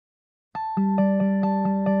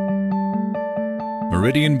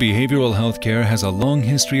Meridian Behavioral Healthcare has a long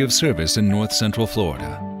history of service in North Central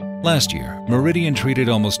Florida. Last year, Meridian treated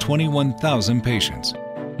almost 21,000 patients.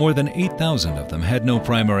 More than 8,000 of them had no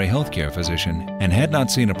primary healthcare physician and had not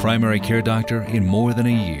seen a primary care doctor in more than a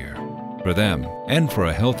year. For them, and for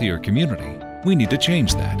a healthier community, we need to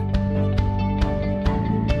change that.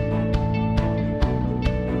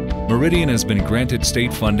 Meridian has been granted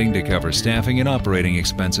state funding to cover staffing and operating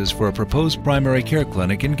expenses for a proposed primary care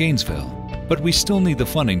clinic in Gainesville. But we still need the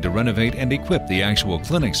funding to renovate and equip the actual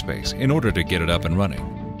clinic space in order to get it up and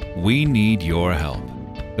running. We need your help.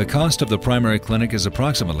 The cost of the primary clinic is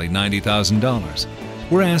approximately $90,000.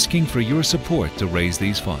 We're asking for your support to raise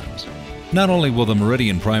these funds. Not only will the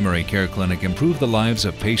Meridian Primary Care Clinic improve the lives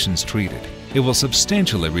of patients treated, it will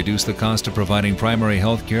substantially reduce the cost of providing primary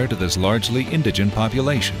health care to this largely indigent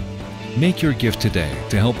population. Make your gift today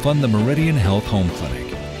to help fund the Meridian Health Home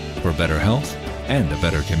Clinic for better health and a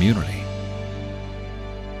better community.